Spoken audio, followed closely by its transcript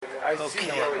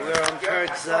Okay, we're on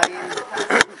Perek Zayin,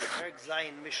 Perek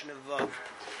Zayin, Mishnah Vav.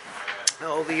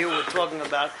 Now over here we're talking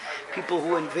about people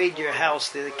who invade your house.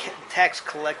 They're the tax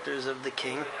collectors of the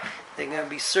king. They're going to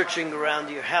be searching around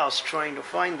your house trying to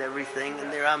find everything,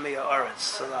 and they're Amei Haaretz.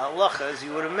 So the halacha, as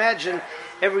you would imagine,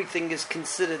 everything is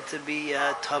considered to be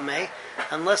tamei,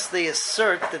 unless they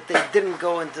assert that they didn't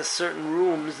go into certain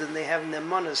rooms, and they have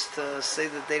nemanis to say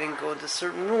that they didn't go into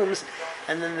certain rooms,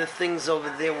 and then the things over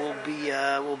there will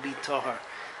be tahar.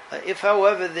 If,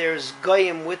 however, there's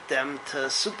goyim with them to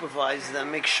supervise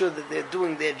them, make sure that they're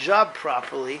doing their job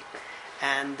properly,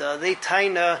 and they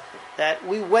taina that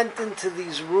we went into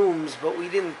these rooms, but we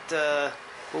didn't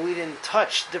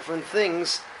touch different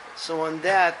things. So on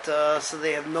that, so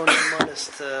they have no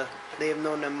nemanis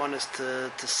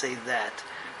to say that.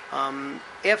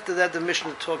 After that, the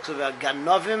Mishnah talks about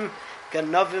ganovim.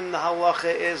 Ganovim, the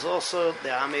halacha is also the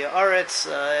Amei Haaretz,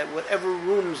 whatever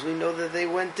rooms we know that they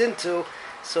went into.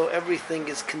 So everything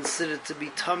is considered to be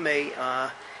tamei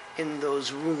in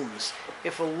those rooms.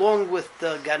 If along with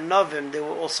the ganovim there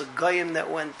were also goyim that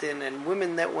went in and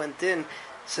women that went in,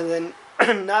 so then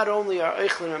not only are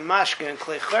eichlin and mashke and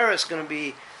klei cheres going to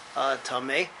be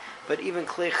tamei, but even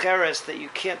klei cheres that you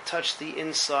can't touch the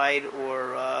inside,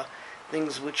 or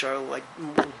things which are like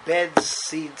beds,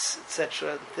 seats,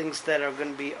 etc., things that are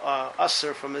going to be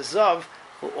usher from a zav,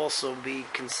 will also be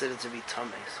considered to be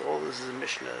tamei. So all this is a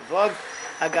Mishnah Vav.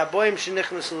 Agaboyim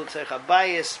shenichnasu l'tzarech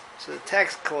habayis. So the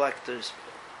tax collectors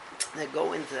that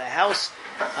go into the house,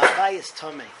 habayis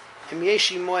tamei. Im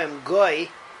yeshi moem goy.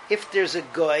 If there's a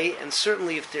goy, and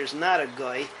certainly if there's not a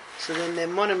goy, so then the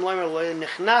monim loymer lo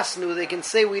nichnasnu. They can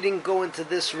say we didn't go into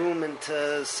this room, into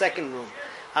the second room.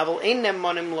 Aval ein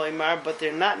nemonim loymar, but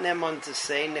they're not nemon to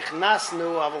say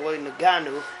nichnasnu aval loy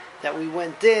naganu, that we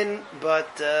went in,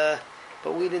 but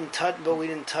we didn't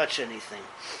touch anything.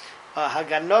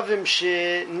 Haganovim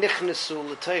she nichnesu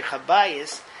l'toich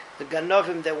habayis, the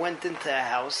ganovim that went into a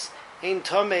house, ein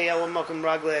tomei elamakim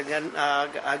ragle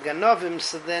haganovim.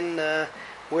 So then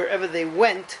wherever they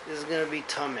went is going to be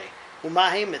tomei.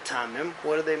 Umahe metamim.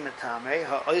 What are they metamei?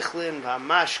 Ha'oichlin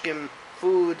v'hamashkim,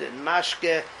 food and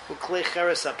mashke, u'klei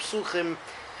cheres apsuchim,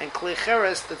 and klei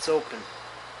cheres that's open.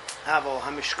 Havel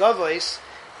hamishkavois.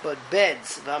 But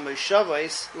beds,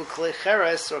 v'hamoshavos, u'klei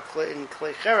cheres, or in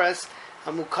klei cheres,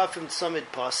 hamukafim tzamid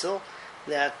pasul,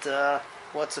 that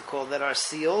that are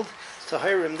sealed.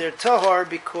 Tahirim, they're tahar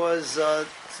because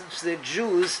since they're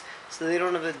Jews, so they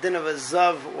don't have the din of a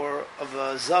zav or of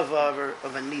a zava or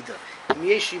of a nida.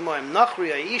 Miyeshimoim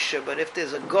nachri isha, but if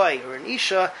there's a guy or an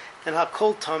isha, then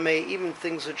hakol tamei, even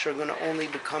things which are going to only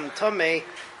become tamei,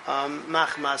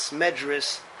 machmas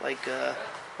medris, like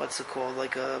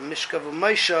like a mishkav or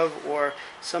maishav, or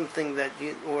something that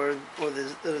or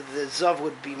the zav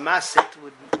would be masit,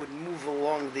 would move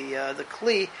along the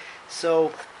kli.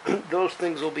 So those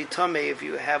things will be tamei if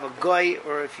you have a goy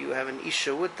or if you have an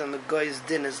isha with them. The goy's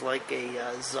din is like a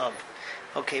zav.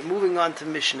 Okay, moving on to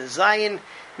Mishnah Zayin.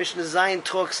 Mishnah Zayin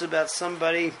talks about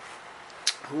somebody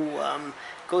who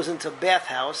goes into a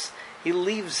bathhouse. He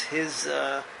leaves his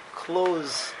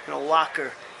clothes in a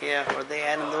locker. Yeah, or they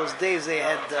had in those days, they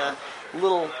had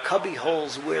little cubby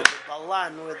holes where the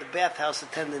balan, where the bathhouse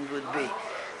attendant would be.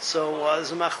 So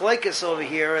there's a machlekes over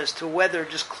here as to whether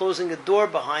just closing a door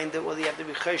behind it, whether you have to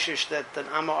be cheshish that an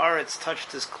Amei Haaretz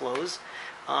touched his clothes.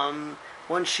 One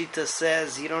shita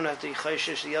says you don't have to be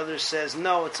cheshish. The other says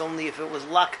no, it's only if it was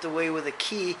locked away with a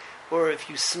key, or if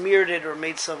you smeared it or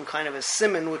made some kind of a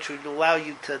siman, which would allow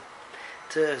you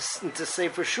to say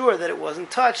for sure that it wasn't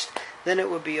touched, then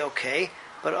it would be okay.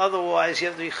 But otherwise, you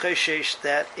have to be cheshesh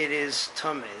that it is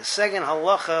tamei. The second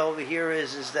halacha over here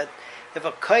is that if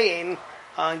a kohen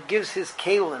gives his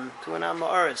kalim to an Amei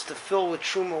Haaretz to fill with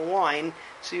truma wine,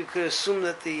 so you could assume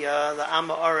that the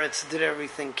Amei Haaretz did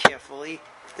everything carefully.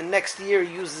 If the next year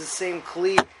he uses the same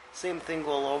kli, same thing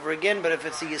all over again. But if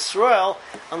it's a Yisrael,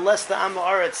 unless the Amei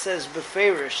Haaretz says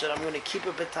beferish that I'm going to keep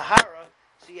it b'tahara,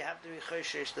 so you have to be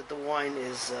choshesh that the wine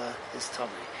is tamei.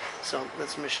 So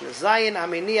that's Mishnah Zayin.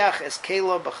 Aminiach es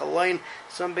kelo b'chaloin.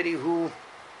 Somebody who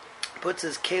puts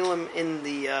his kalim in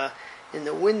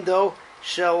the window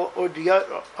shall or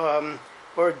dayan.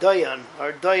 Or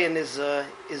dayan is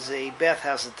a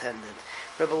bathhouse attendant.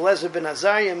 Rabbi Eliezer ben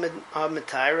Azariah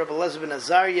metayer. Rabbi Eliezer ben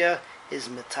Azariah is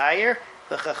metayer.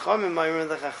 The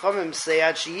Chachamim say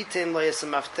ad sheyitin lo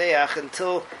yasam mafteach,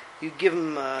 until you give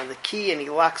him the key and he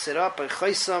locks it up,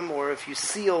 or if you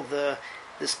seal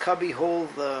this cubby hole,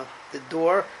 the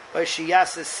door, or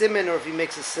shiyas a siman, or if he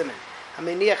makes a siman.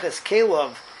 Hameniach es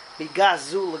kelov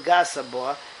migazu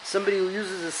legasabah. Somebody who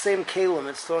uses the same kalim.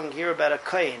 It's talking here about a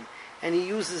kohen. and he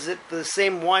uses it for the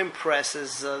same wine press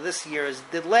as this year as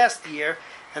did last year.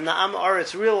 And the Am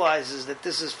Aretz realizes that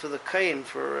this is for the kain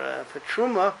for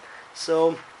truma,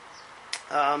 so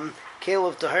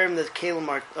Kalev Taharim, that Kalim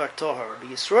are Tahar. But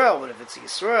Yisrael, but if it's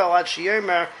Yisrael, Ad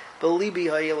Sheyomer Belibi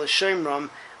Hayel Shemram,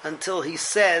 until he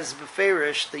says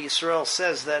beferish, the Yisrael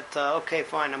says that okay,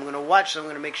 fine, I'm going to watch, I'm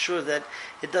going to make sure that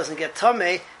it doesn't get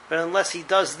tamei. But unless he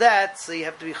does that, so you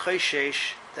have to be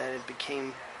chayshesh that it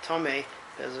became tamei.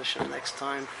 As Hashem next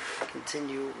time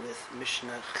continue with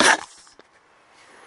Mishnah.